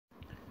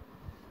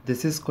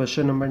This is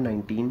question number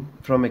 19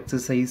 from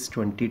exercise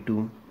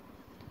 22.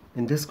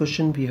 In this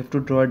question we have to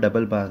draw a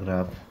double bar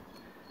graph,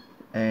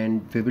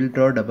 and we will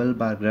draw a double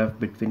bar graph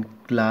between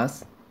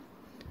class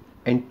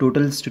and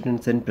total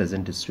students and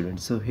present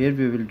students. So here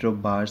we will draw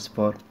bars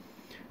for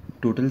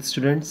total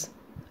students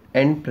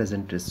and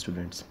present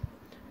students,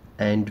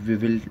 and we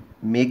will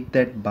make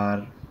that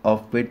bar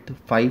of width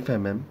 5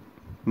 mm,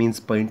 means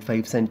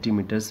 0.5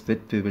 centimeters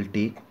width we will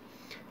take,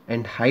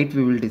 and height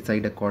we will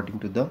decide according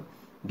to the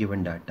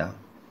given data.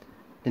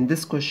 In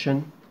this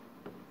question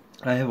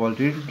I have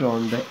already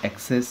drawn the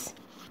axis.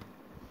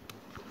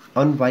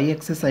 On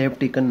y-axis I have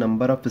taken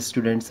number of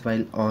students,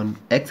 while on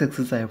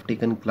x-axis I have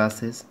taken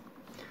classes.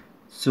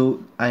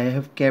 So I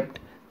have kept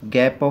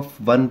gap of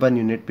 1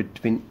 unit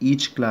between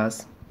each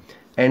class,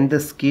 and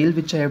the scale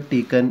which I have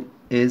taken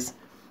is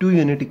 2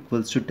 unit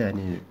equals to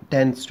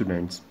 10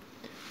 students.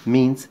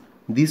 Means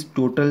these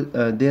total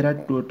there are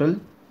total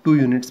 2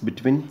 units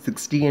between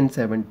 60 and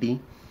 70,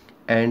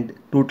 and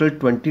total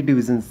 20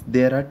 divisions.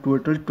 There are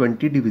total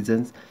 20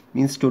 divisions,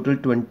 means total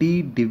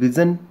 20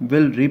 division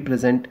will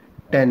represent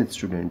 10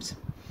 students.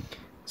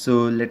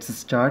 So let's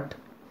start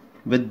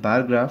with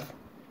bar graph.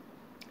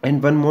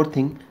 And one more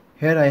thing,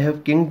 here I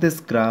have kinged this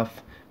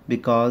graph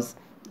because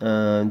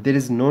there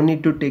is no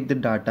need to take the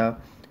data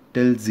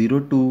till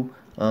 0 to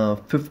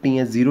 50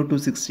 and 0 to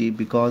 60,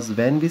 because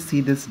when we see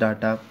this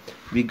data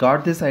we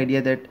got this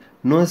idea that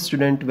no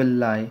student will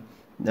lie.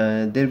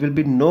 There will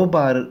be no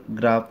bar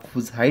graph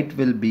whose height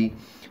will be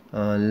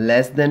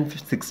less than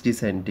 60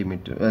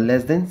 centimeter,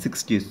 less than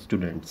 60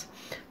 students.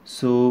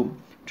 So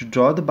to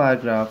draw the bar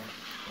graph,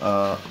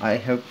 I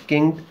have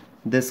kinged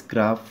this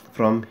graph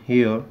from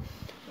here,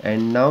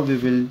 and now we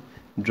will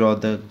draw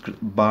the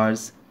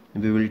bars.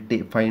 We will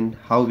find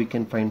how we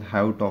can find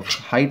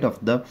height of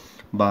the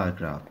bar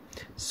graph.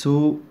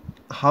 So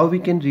how we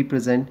can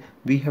represent,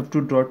 we have to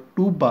draw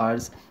two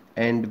bars,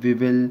 and we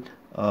will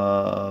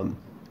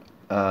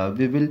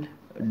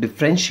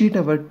differentiate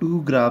our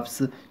two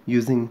graphs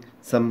using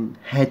some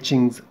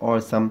hatchings, or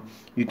some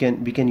we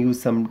can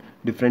use some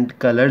different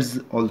colors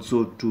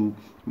also to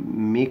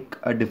make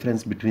a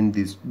difference between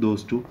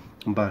those two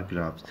bar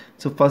graphs.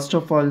 So first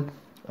of all,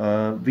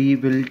 we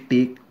will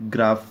take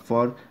graph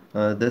for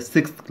the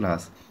 6th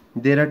class.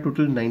 There are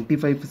total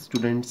 95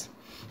 students.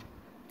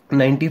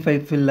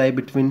 95 will lie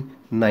between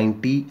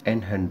 90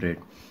 and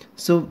 100.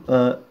 So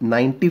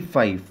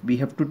 95, we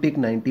have to take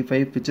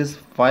 95, which is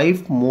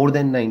 5 more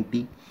than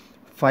 90,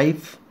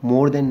 5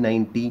 more than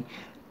 90,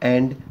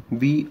 and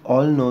we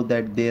all know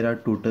that there are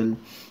total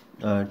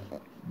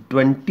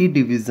 20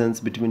 divisions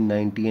between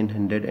 90 and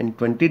 100, and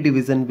 20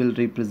 division will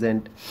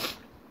represent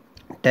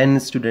 10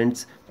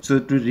 students. So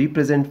to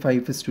represent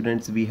 5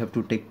 students we have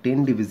to take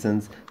 10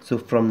 divisions. So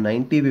from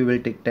 90 we will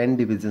take 10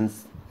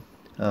 divisions,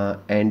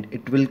 and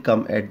it will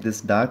come at this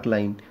dark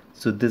line.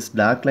 So this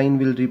dark line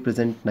will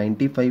represent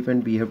 95,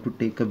 and we have to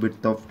take a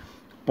width of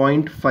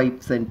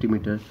 0.5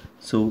 centimeter.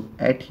 So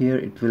at here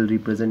it will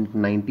represent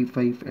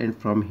 95, and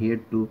from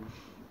here to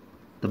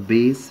the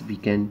base we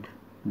can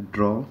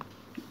draw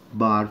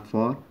bar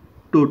for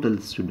total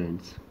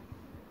students,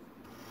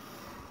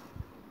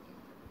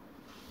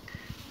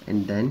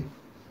 and then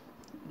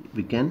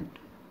we can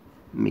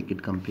make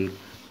it complete.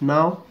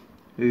 Now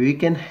I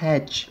can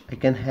hatch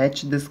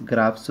this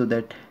graph so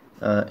that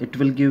it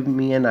will give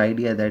me an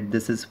idea that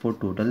this is for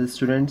total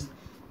students,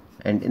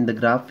 and in the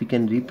graph we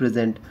can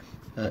represent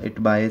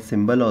it by a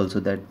symbol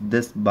also, that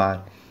this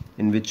bar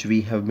in which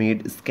we have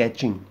made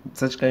sketching,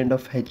 such kind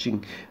of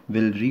hatching,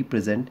 will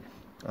represent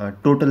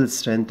total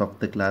strength of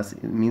the class.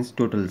 It means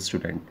total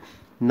student.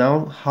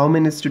 Now how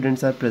many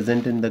students are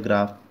present in the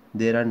graph?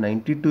 There are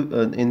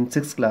 92 in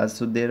 6th class,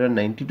 so there are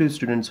 92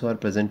 students who are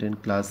present in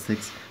class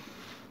 6.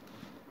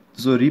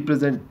 So to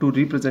represent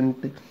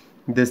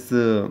this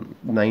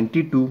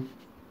 92,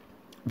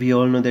 we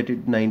all know that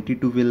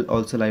 92 will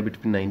also lie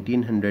between 90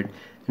 and 100,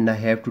 and I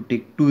have to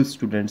take 2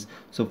 students.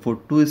 So for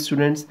 2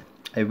 students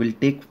I will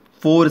take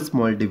 4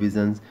 small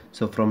divisions.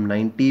 So from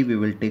 90 we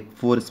will take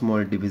 4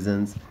 small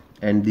divisions,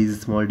 and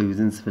these small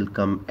divisions will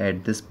come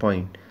at this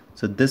point.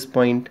 So this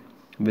point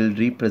will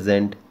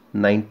represent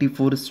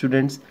 94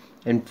 students,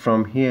 and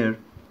from here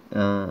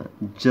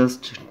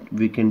just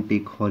we can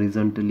take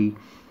horizontally,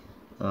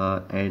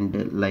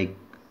 and like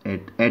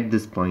at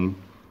this point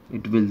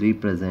it will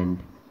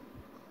represent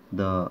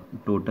the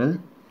total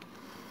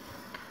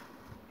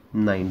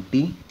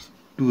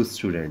 92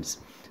 students.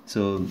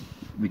 So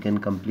we can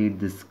complete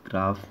this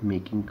graph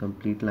making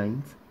complete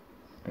lines,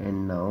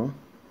 and now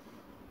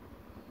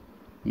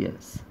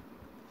yes,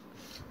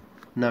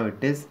 now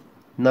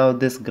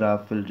this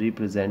graph will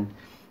represent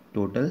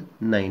total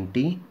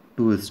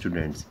 92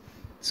 students.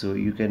 So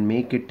you can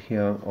make it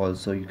here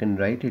also, you can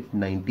write it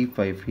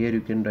 95, here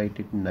you can write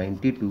it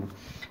 92.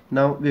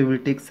 Now we will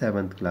take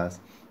 7th class.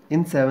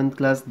 In 7th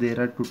class there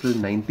are total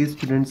 90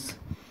 students,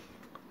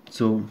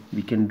 so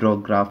we can draw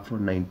graph for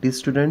 90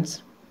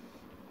 students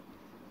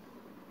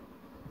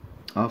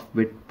of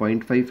width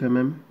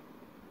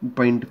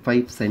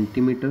 0.5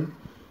 centimeter,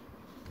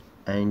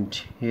 and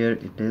here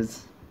it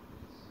is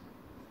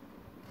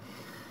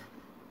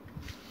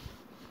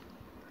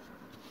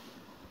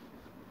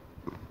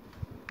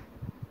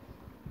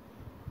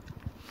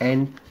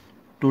and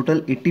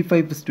total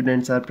 85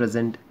 students are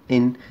present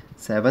in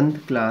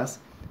 7th class.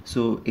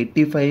 So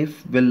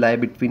 85 will lie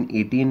between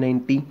 80 and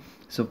 90.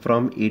 So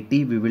from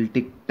 80 we will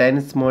take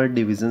 10 small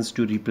divisions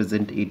to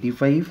represent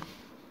 85,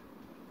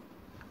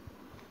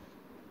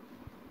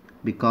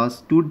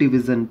 because two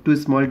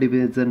small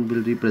division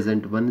will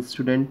represent one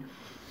student,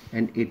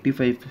 and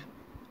 85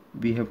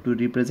 we have to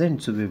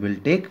represent, so we will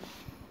take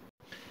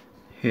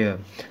here.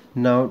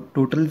 Now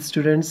total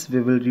students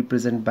we will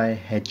represent by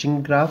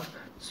hatching graph.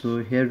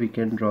 So here we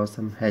can draw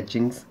some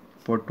hatchings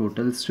for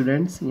total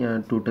students,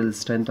 total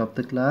strength of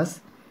the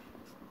class,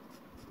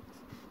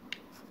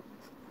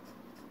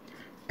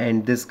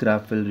 and this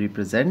graph will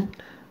represent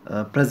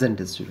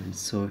present students.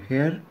 So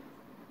here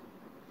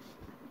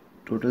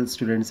total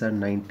students are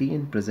 90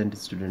 and present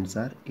students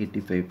are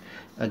 85.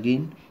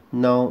 Again,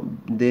 now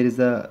there is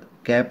a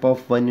gap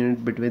of 1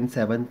 unit between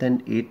 7th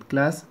and 8th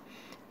class.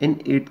 In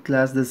 8th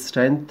class the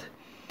strength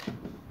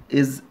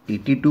is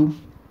 82.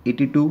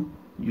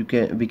 We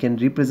can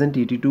represent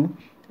 82,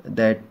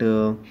 that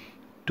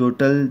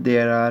total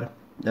there are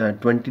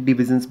 20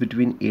 divisions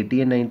between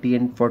 80 and 90,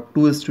 and for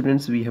 2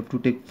 students we have to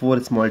take 4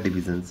 small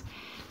divisions.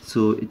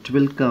 So it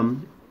will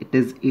come, it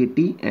is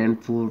 80,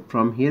 and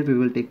from here we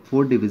will take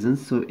 4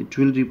 divisions, so it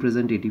will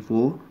represent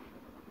 84,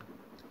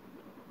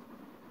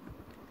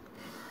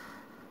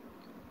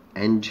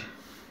 and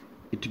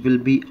it will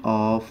be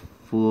of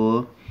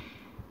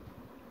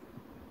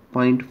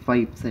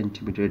 0.5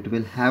 centimeter. It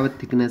will have a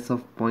thickness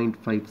of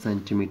 0.5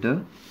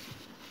 centimeter.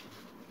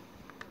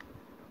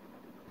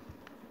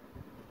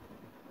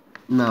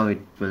 Now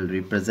it will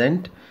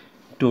represent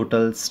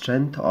total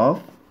strength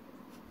of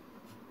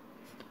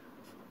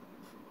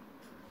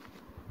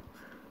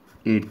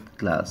 8th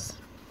class.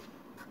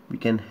 We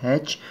can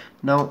hatch.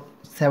 Now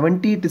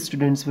 78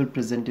 students were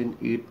present in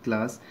 8th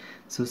class.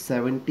 So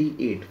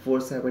 78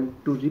 to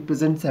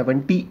represent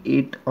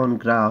 78 on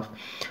graph,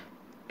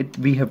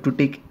 we have to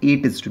take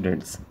 8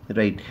 students,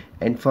 right?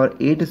 And for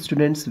 8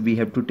 students we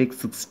have to take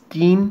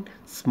 16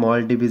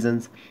 small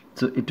divisions.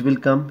 So it will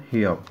come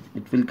here,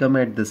 it will come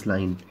at this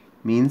line,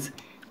 means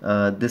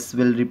this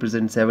will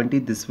represent 70,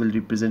 this will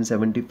represent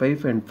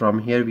 75, and from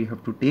here we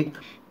have to take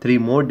 3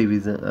 more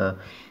division.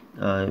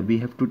 We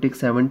have to take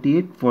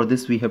 78. For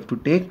this we have to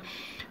take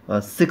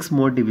 6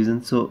 more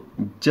divisions. So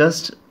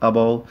just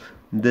above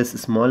this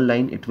small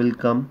line it will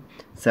come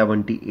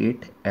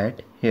 78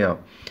 at here.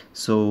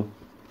 So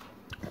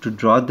to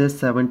draw this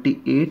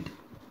 78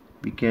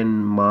 we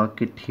can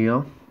mark it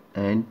here,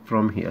 and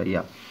from here,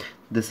 yeah,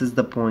 this is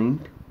the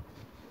point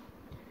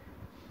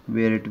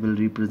where it will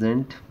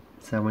represent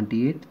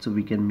 78. So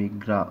we can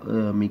make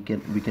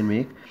we can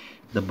make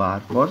the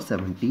bar for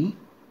 78,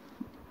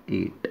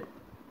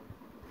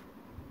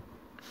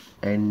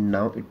 and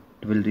now it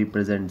will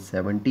represent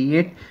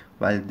 78,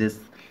 while this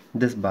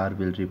bar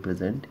will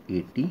represent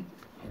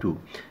 82.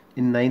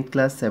 In 9th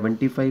class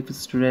 75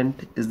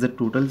 student is the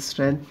total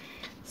strength.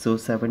 So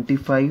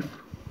 75,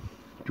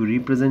 to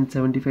represent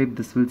 75,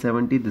 this will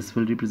 70, this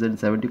will represent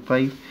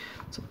 75.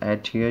 So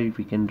at here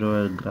we can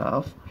draw a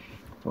graph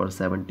for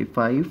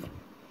 75,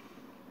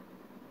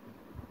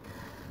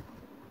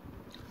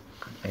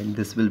 and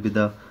this will be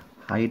the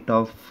height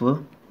of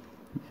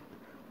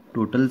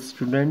total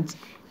students.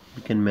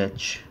 We can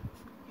match,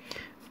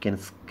 we can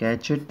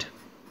sketch it,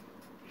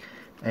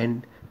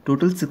 and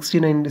total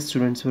 69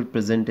 students were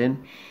present in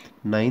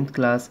 9th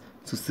class.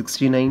 So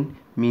 69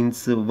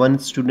 means one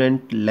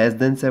student less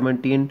than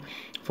 17.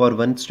 For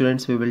one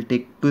students we will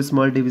take 2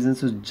 small divisions.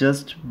 So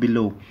just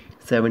below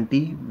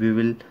 70 we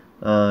will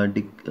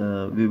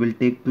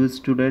take 2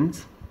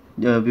 students,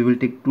 we will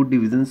take 2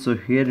 divisions. So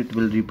here it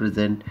will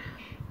represent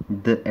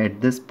at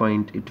this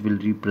point it will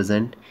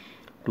represent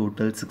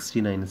total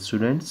 69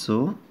 students.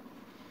 So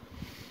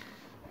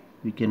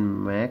we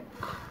can make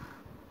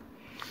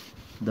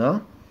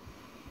the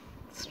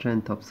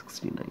strength of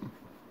 69.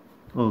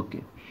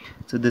 Okay,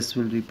 so this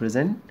will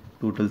represent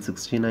total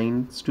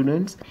 69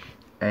 students,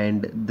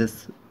 and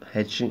this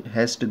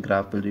hashed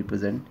graph will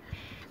represent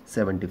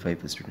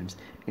 75 students.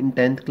 In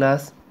 10th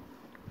class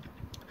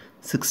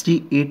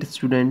 68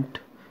 student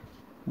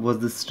was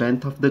the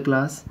strength of the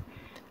class,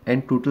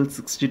 and total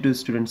 62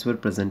 students were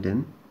present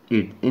in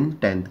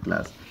 10th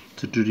class.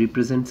 So to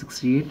represent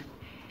 68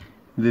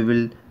 we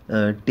will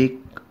take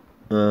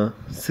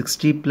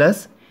 60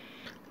 plus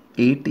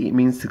 8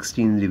 means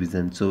 16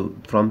 division. So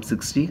from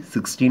 60,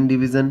 16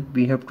 division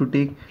we have to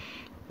take.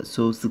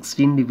 So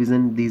 16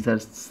 division, these are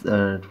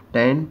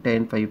 10,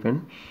 10, 5,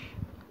 and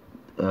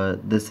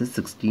this is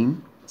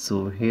 16.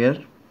 So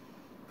here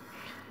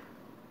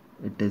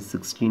it is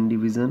 16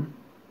 division,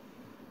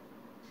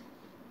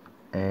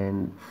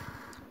 and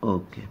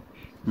okay,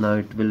 now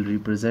it will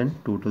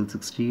represent total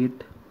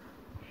 68,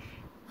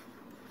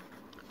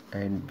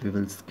 and we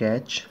will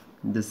sketch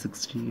the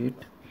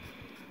 68,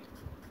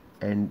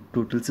 and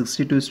total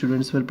 62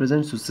 students were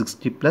present. So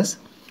 60 plus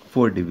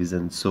 4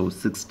 division, so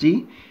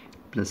 60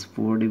 plus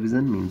 4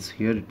 division means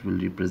here it will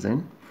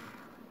represent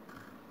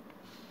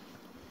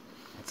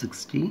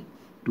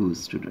 62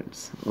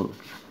 students. Okay,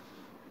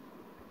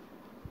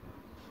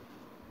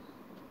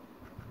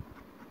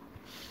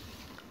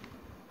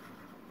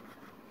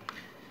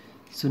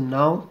 So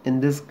now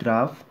in this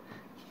graph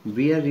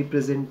we are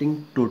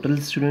representing total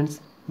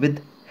students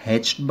with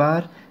hatched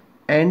bar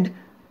and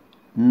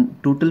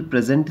total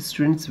present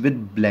students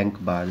with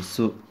blank bar.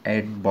 So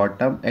at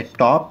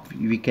top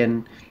we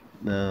can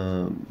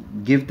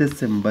give the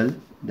symbol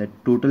that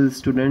total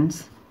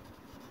students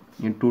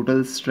in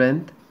total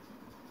strength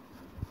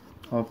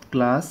of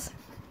class.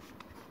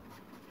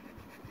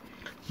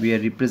 We are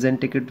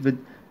representing it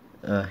with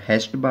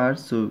hashed bar,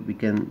 so we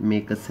can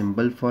make a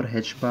symbol for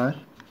hash bar.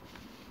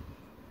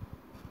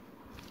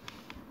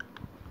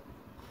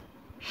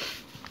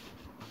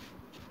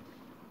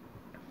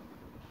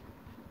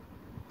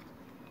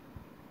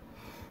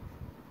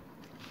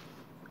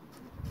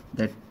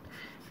 That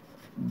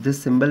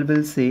this symbol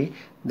will say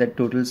that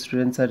total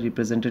students are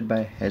represented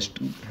by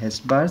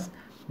hashed bars,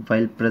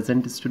 while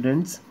present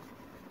students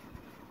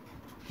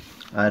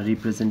are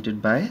represented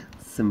by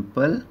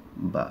simple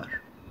bar.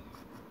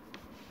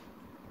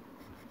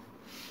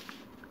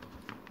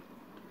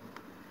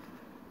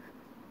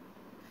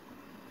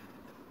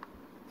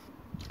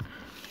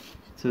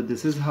 So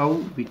this is how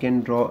we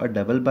can draw a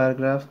double bar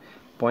graph.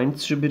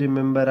 Points to be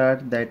remembered are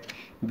that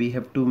we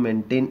have to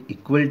maintain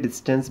equal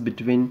distance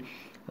between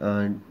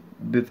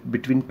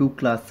between two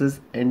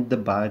classes, and the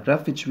bar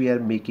graph which we are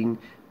making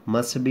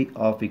must be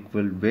of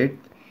equal width.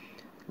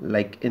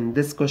 Like in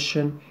this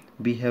question,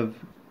 we have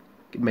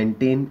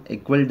maintained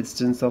equal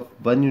distance of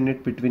 1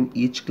 unit between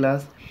each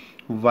class,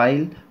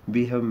 while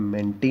we have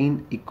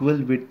maintained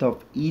equal width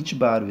of each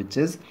bar, which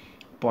is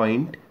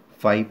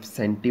 0.5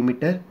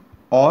 centimeter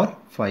or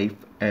 5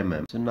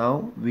 mm. So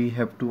now we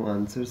have to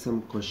answer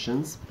some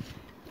questions.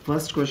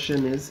 First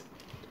question is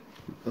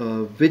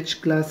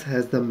which class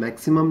has the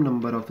maximum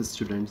number of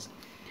students?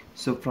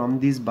 So from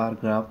this bar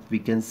graph we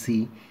can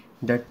see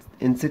that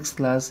in 6th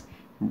class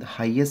the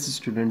highest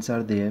students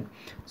are there.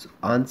 So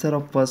answer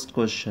of first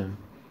question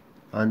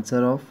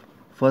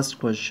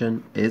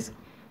is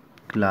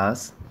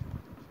class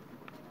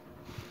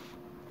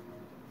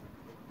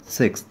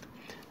 6th.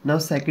 Now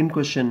second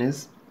question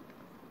is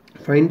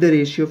find the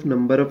ratio of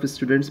number of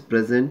students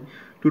present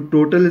to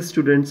total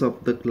students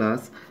of the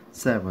class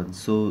 7.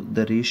 So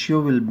the ratio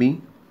will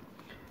be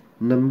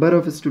number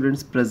of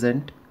students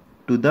present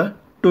to the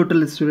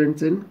total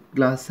students in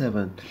class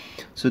 7.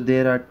 So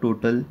there are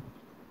total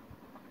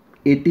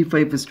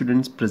 85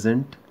 students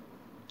present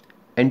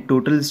and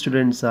total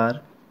students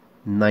are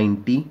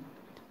 90.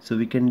 So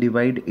we can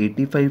divide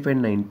 85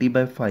 and 90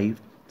 by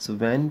 5. So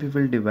when we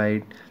will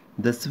divide,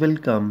 this will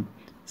come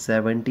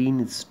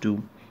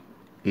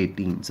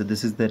 17:18. So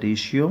this is the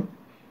ratio.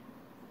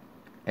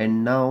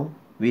 And now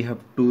we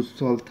have to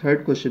solve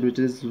third question, which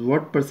is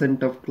what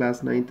percent of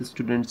class 9th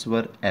students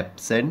were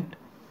absent?